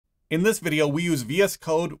In this video, we use VS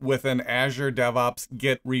Code with an Azure DevOps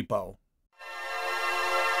Git repo.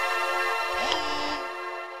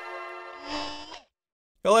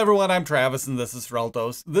 Hello everyone, I'm Travis and this is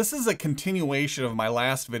Freltos. This is a continuation of my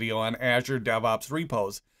last video on Azure DevOps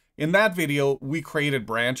Repos. In that video, we created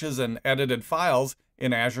branches and edited files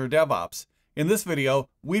in Azure DevOps. In this video,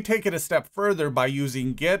 we take it a step further by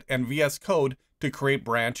using Git and VS Code to create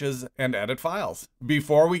branches and edit files.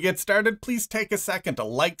 Before we get started, please take a second to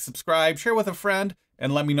like, subscribe, share with a friend,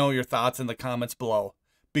 and let me know your thoughts in the comments below.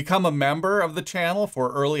 Become a member of the channel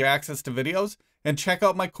for early access to videos, and check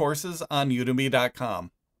out my courses on udemy.com.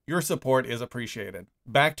 Your support is appreciated.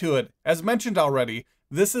 Back to it. As mentioned already,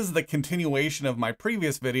 this is the continuation of my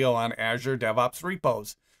previous video on Azure DevOps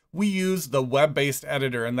Repos. We use the web-based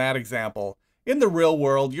editor in that example. In the real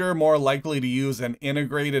world, you're more likely to use an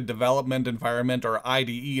integrated development environment or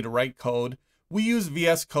IDE to write code. We use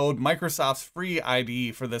VS Code, Microsoft's free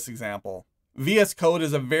IDE, for this example. VS Code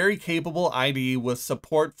is a very capable IDE with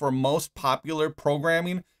support for most popular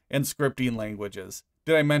programming and scripting languages.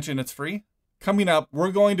 Did I mention it's free? Coming up,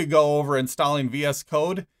 we're going to go over installing VS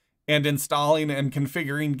Code and installing and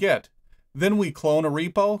configuring Git. Then we clone a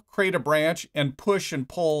repo, create a branch, and push and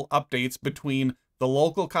pull updates between the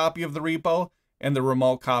local copy of the repo and the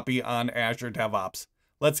remote copy on Azure DevOps.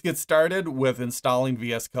 Let's get started with installing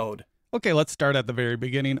VS Code. Okay, let's start at the very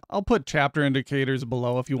beginning. I'll put chapter indicators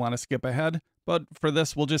below if you want to skip ahead, but for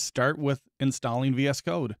this, we'll just start with installing VS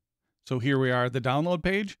Code. So here we are at the download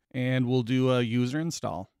page, and we'll do a user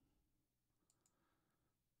install.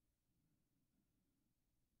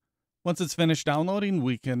 Once it's finished downloading,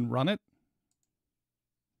 we can run it.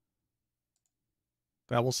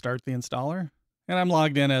 That will start the installer. And I'm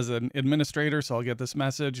logged in as an administrator, so I'll get this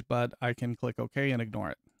message, but I can click OK and ignore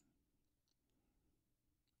it.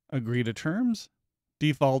 Agree to terms.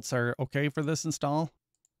 Defaults are OK for this install.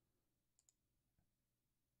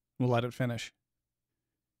 We'll let it finish.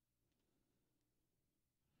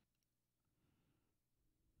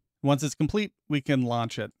 Once it's complete, we can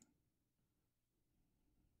launch it.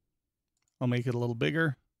 I'll make it a little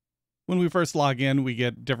bigger. When we first log in, we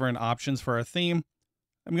get different options for our theme.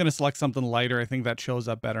 I'm going to select something lighter. I think that shows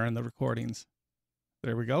up better in the recordings.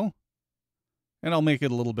 There we go. And I'll make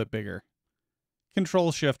it a little bit bigger.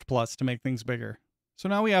 Control-Shift+ to make things bigger. So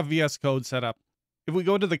now we have VS Code set up. If we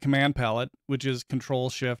go to the command palette, which is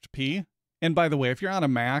Control-Shift-P, and by the way, if you're on a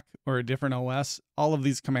Mac or a different OS, all of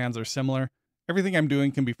these commands are similar. Everything I'm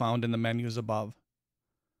doing can be found in the menus above.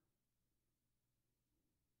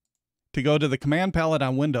 To go to the command palette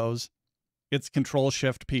on Windows, it's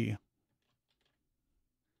Control-Shift-P.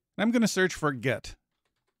 I'm going to search for Git.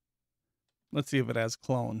 Let's see if it has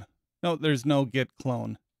clone. No, there's no Git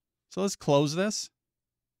clone. So let's close this.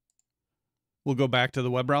 We'll go back to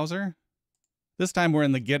the web browser. This time we're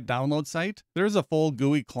in the Git download site. There's a full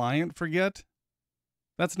GUI client for Git.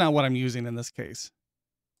 That's not what I'm using in this case.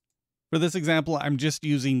 For this example, I'm just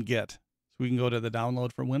using Git. So we can go to the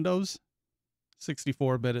download for Windows.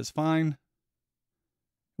 64-bit is fine.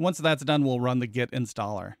 Once that's done, we'll run the Git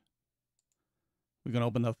installer. We can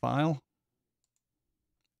open the file.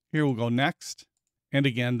 Here we'll go next. And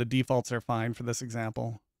again, the defaults are fine for this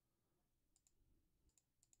example.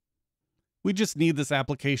 We just need this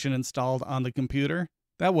application installed on the computer.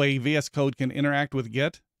 That way, VS Code can interact with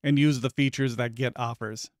Git and use the features that Git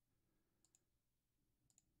offers.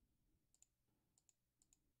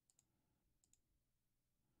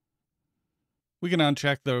 We can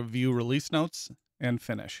uncheck the View Release Notes and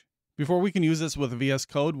finish. Before we can use this with VS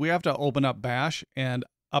Code, we have to open up Bash and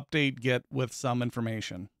update Git with some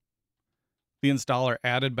information. The installer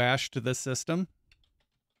added Bash to this system.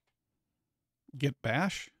 Git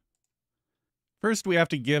Bash. First, we have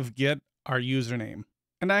to give Git our username.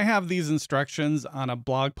 And I have these instructions on a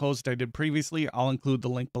blog post I did previously. I'll include the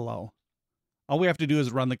link below. All we have to do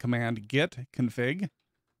is run the command git config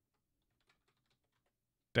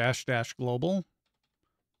 -- global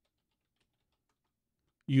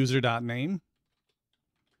user.name,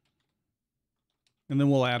 and then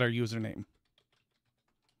we'll add our username.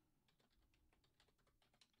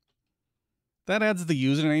 That adds the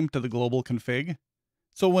username to the global config.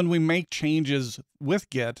 So when we make changes with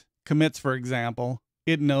Git, commits for example,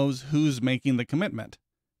 it knows who's making the commitment.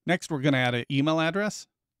 Next, we're going to add an email address.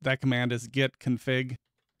 That command is git config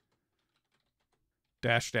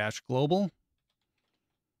 -- global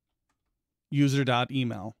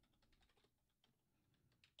user.email.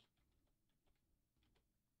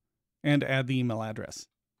 And add the email address.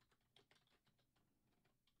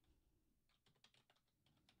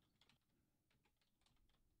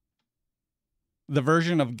 The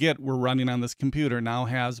version of Git we're running on this computer now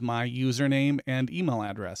has my username and email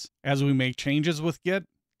address. As we make changes with Git,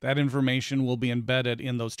 that information will be embedded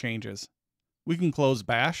in those changes. We can close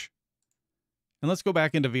Bash, and let's go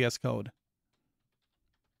back into VS Code.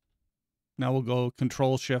 Now we'll go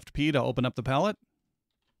Control-Shift-P to open up the palette,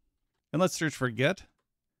 and let's search for Git.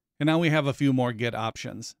 And now we have a few more Git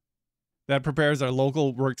options. That prepares our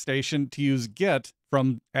local workstation to use Git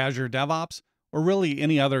from Azure DevOps or really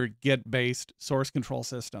any other Git-based source control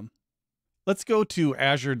system. Let's go to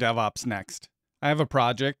Azure DevOps next. I have a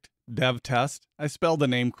project, dev test. I spelled the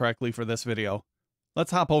name correctly for this video.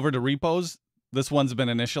 Let's hop over to repos. This one's been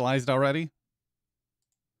initialized already.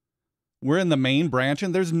 We're in the main branch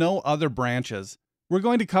and there's no other branches. We're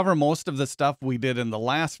going to cover most of the stuff we did in the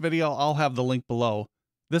last video. I'll have the link below.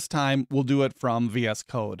 This time we'll do it from VS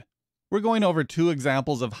Code. We're going over 2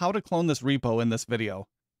 examples of how to clone this repo in this video.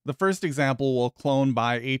 The first example will clone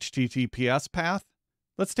by HTTPS path.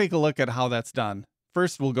 Let's take a look at how that's done.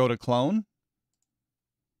 First, we'll go to clone,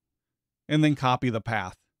 and then copy the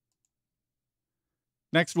path.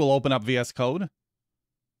 Next, we'll open up VS Code.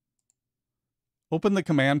 Open the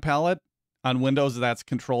command palette. On Windows, that's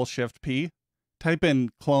Control-Shift-P. Type in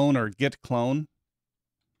clone or git clone,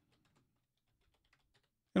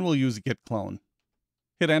 and we'll use git clone.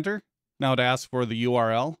 Hit enter. Now to ask for the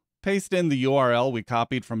URL, paste in the URL we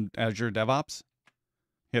copied from Azure DevOps.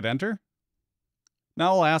 Hit enter.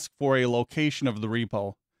 Now I'll ask for a location of the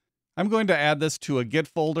repo. I'm going to add this to a Git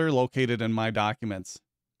folder located in my documents.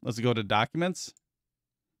 Let's go to Documents,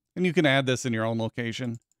 and you can add this in your own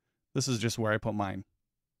location. This is just where I put mine.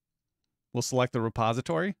 We'll select the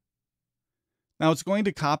repository. Now it's going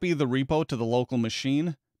to copy the repo to the local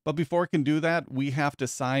machine, but before it can do that, we have to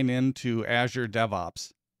sign in to Azure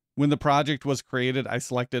DevOps. When the project was created, I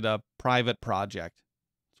selected a private project.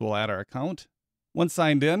 So we'll add our account. Once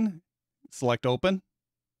signed in, select Open.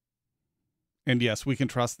 And yes, we can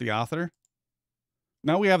trust the author.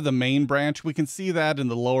 Now we have the main branch. We can see that in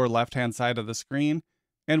the lower left-hand side of the screen.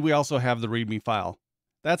 And we also have the README file.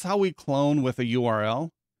 That's how we clone with a URL.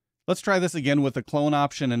 Let's try this again with the clone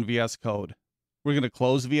option in VS Code. We're going to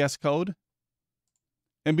close VS Code.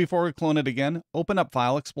 And before we clone it again, open up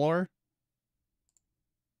File Explorer.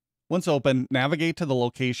 Once open, navigate to the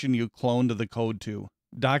location you cloned the code to.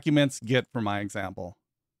 Documents Git for my example.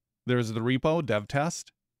 There's the repo, dev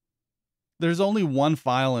test. There's only one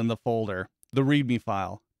file in the folder, the README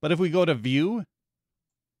file. But if we go to View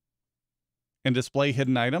and Display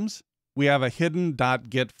Hidden Items, we have a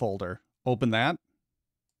hidden.git folder. Open that.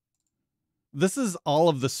 This is all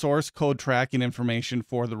of the source code tracking information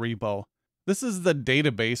for the repo. This is the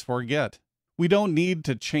database for Git. We don't need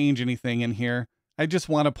to change anything in here. I just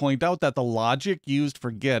want to point out that the logic used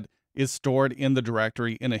for Git is stored in the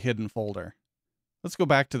directory in a hidden folder. Let's go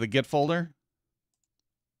back to the Git folder,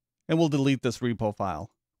 and we'll delete this repo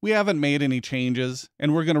file. We haven't made any changes,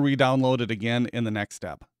 and we're going to re-download it again in the next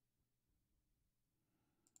step.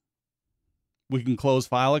 We can close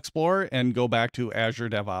File Explorer and go back to Azure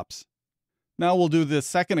DevOps. Now we'll do the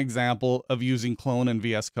second example of using clone in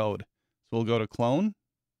VS Code. So we'll go to clone,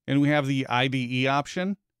 and we have the IDE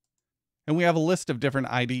option. And we have a list of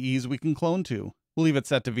different IDEs we can clone to. We'll leave it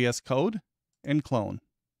set to VS Code and clone.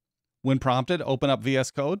 When prompted, open up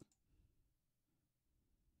VS Code.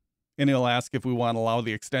 And it'll ask if we want to allow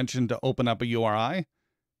the extension to open up a URI.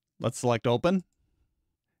 Let's select Open.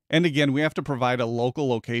 And again, we have to provide a local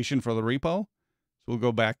location for the repo. So we'll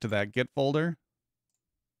go back to that Git folder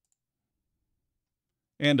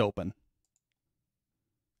and Open.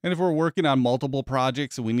 And if we're working on multiple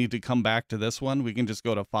projects and we need to come back to this one, we can just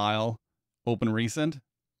go to File, Open Recent,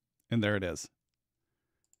 and there it is.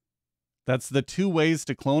 That's the 2 ways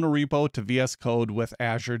to clone a repo to VS Code with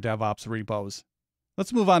Azure DevOps Repos.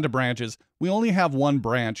 Let's move on to branches. We only have one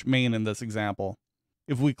branch, main, in this example.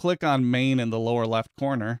 If we click on main in the lower left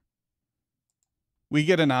corner, we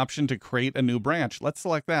get an option to create a new branch. Let's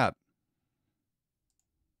select that.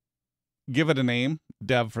 Give it a name,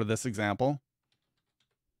 dev for this example.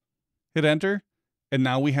 Hit enter, and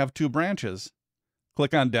now we have 2 branches.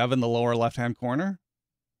 Click on dev in the lower left-hand corner.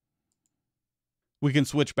 We can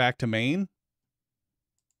switch back to main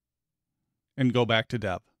and go back to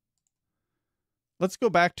dev. Let's go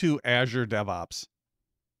back to Azure DevOps.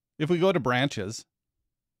 If we go to branches,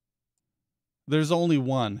 there's only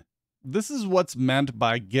one. This is what's meant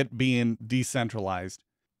by Git being decentralized.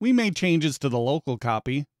 We made changes to the local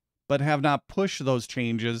copy, but have not pushed those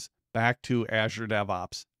changes back to Azure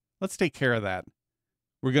DevOps. Let's take care of that.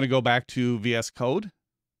 We're going to go back to VS Code.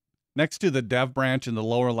 Next to the dev branch in the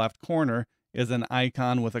lower left corner is an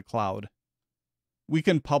icon with a cloud. We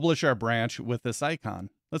can publish our branch with this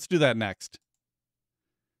icon. Let's do that next.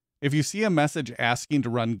 If you see a message asking to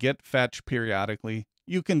run git fetch periodically,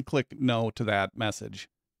 you can click no to that message.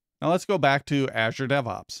 Now let's go back to Azure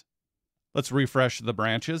DevOps. Let's refresh the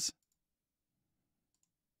branches.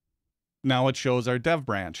 Now it shows our dev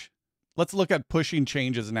branch. Let's look at pushing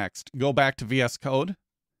changes next. Go back to VS Code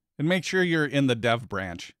and make sure you're in the dev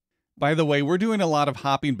branch. By the way, we're doing a lot of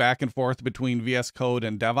hopping back and forth between VS Code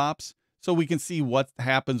and DevOps so we can see what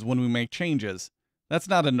happens when we make changes. That's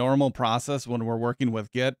not a normal process when we're working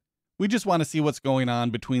with Git. We just want to see what's going on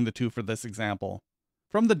between the two for this example.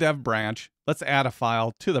 From the dev branch, let's add a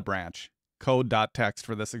file to the branch, code.txt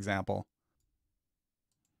for this example.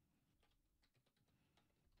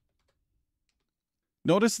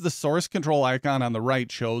 Notice the source control icon on the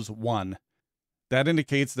right shows 1. That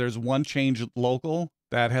indicates there's one change local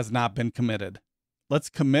that has not been committed. Let's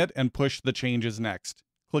commit and push the changes next.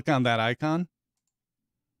 Click on that icon.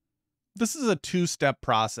 This is a two-step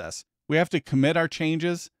process. We have to commit our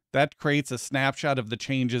changes. That creates a snapshot of the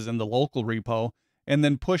changes in the local repo, and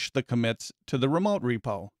then push the commits to the remote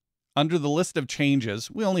repo. Under the list of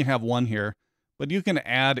changes, we only have one here, but you can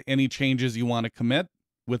add any changes you want to commit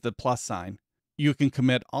with the plus sign. You can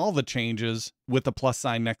commit all the changes with the plus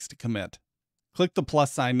sign next to commit. Click the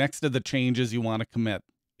plus sign next to the changes you want to commit.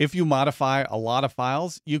 If you modify a lot of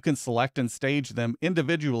files, you can select and stage them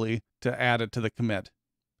individually to add it to the commit.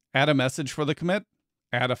 Add a message for the commit.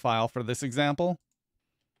 Add a file for this example.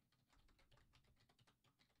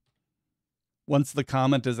 Once the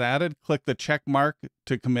comment is added, click the check mark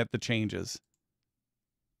to commit the changes.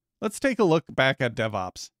 Let's take a look back at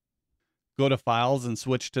DevOps. Go to Files and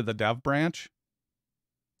switch to the Dev branch.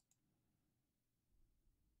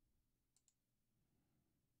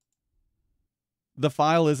 The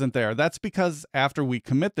file isn't there. That's because after we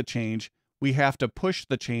commit the change, we have to push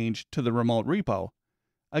the change to the remote repo.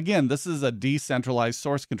 Again, this is a decentralized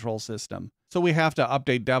source control system, so we have to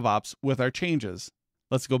update DevOps with our changes.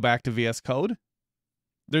 Let's go back to VS Code.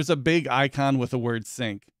 There's a big icon with the word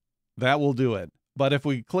sync. That will do it. But if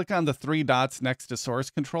we click on the 3 dots next to source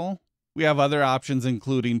control, we have other options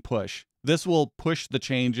including push. This will push the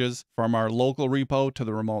changes from our local repo to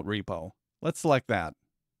the remote repo. Let's select that.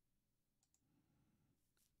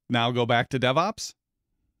 Now go back to DevOps.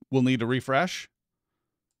 We'll need to refresh.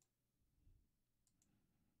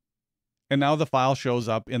 And now the file shows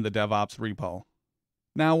up in the DevOps repo.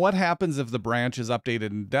 Now what happens if the branch is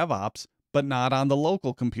updated in DevOps, but not on the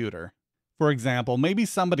local computer? For example, maybe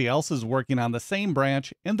somebody else is working on the same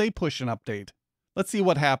branch and they push an update. Let's see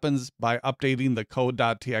what happens by updating the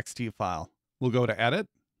code.txt file. We'll go to Edit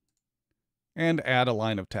and add a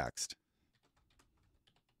line of text.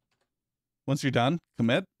 Once you're done,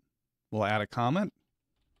 commit. We'll add a comment.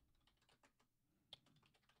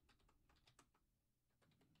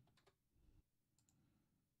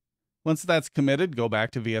 Once that's committed, go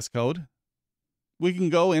back to VS Code. We can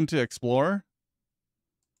go into Explorer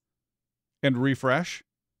and refresh.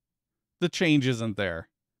 The change isn't there.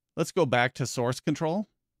 Let's go back to source control.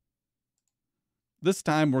 This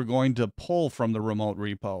time we're going to pull from the remote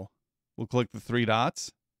repo. We'll click the 3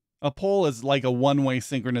 dots. A pull is like a one-way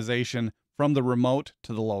synchronization from the remote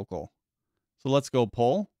to the local. So let's go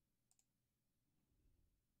pull.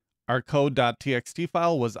 Our code.txt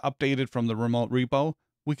file was updated from the remote repo.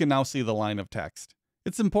 We can now see the line of text.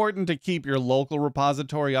 It's important to keep your local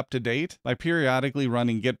repository up to date by periodically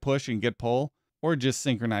running git push and git pull, or just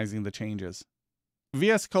synchronizing the changes.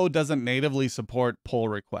 VS Code doesn't natively support pull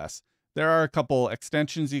requests. There are a couple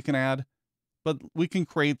extensions you can add, but we can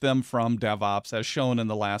create them from DevOps as shown in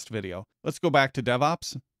the last video. Let's go back to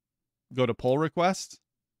DevOps, go to pull requests.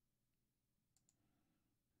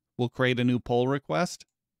 We'll create a new pull request,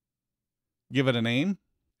 give it a name,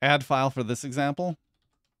 add file for this example.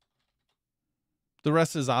 The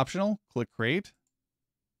rest is optional. Click Create.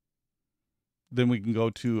 Then we can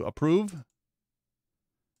go to Approve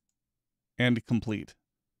and Complete.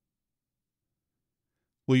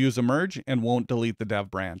 We'll use a merge and won't delete the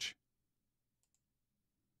dev branch.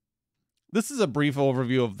 This is a brief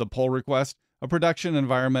overview of the pull request. A production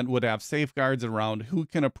environment would have safeguards around who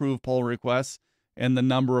can approve pull requests and the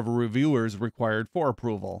number of reviewers required for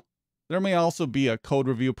approval. There may also be a code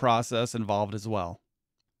review process involved as well.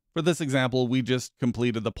 For this example, we just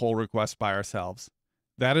completed the pull request by ourselves.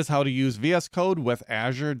 That is how to use VS Code with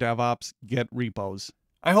Azure DevOps Git repos.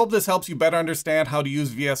 I hope this helps you better understand how to use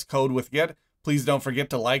VS Code with Git. Please don't forget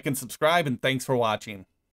to like and subscribe, and thanks for watching.